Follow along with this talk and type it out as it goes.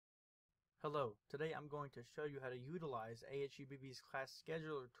Hello, today I'm going to show you how to utilize ASU-Beebe's class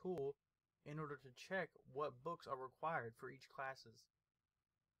scheduler tool in order to check what books are required for each classes.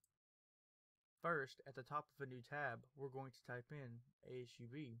 First, at the top of a new tab, we're going to type in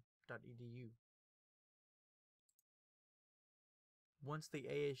asub.edu. Once the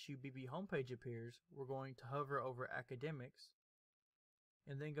ASU-Beebe homepage appears, we're going to hover over Academics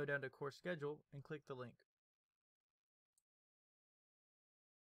and then go down to Course Schedule and click the link.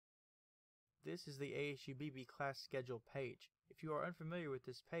 This is the ASU-Beebe class schedule page. If you are unfamiliar with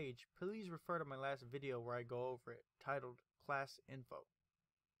this page, please refer to my last video where I go over it, titled Class Info.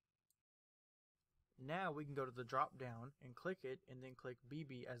 Now we can go to the drop down and click it, and then click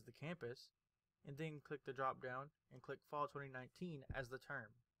Beebe as the campus, and then click the drop down and click Fall 2019 as the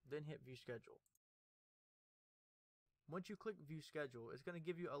term, then hit View Schedule. Once you click View Schedule, it's going to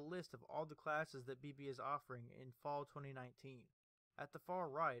give you a list of all the classes that Beebe is offering in Fall 2019. At the far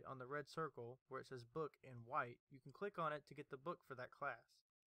right on the red circle where it says book in white, you can click on it to get the book for that class.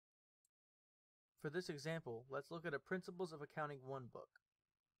 For this example, let's look at a Principles of Accounting 1 book.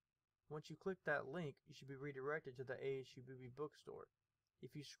 Once you click that link, you should be redirected to the ASU-Beebe bookstore.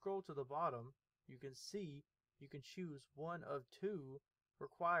 If you scroll to the bottom, you can see you can choose one of two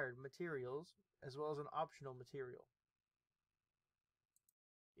required materials as well as an optional material.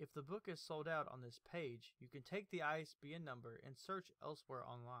 If the book is sold out on this page, you can take the ISBN number and search elsewhere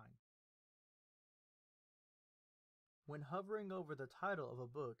online. When hovering over the title of a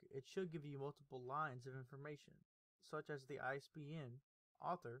book, it should give you multiple lines of information, such as the ISBN,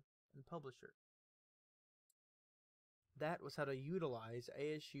 author, and publisher. That was how to utilize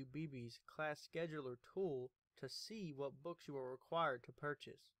ASU-Beebe's class scheduler tool to see what books you are required to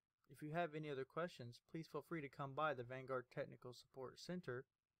purchase. If you have any other questions, please feel free to come by the Vanguard Technical Support Center,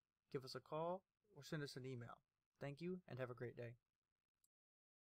 give us a call, or send us an email. Thank you, and have a great day.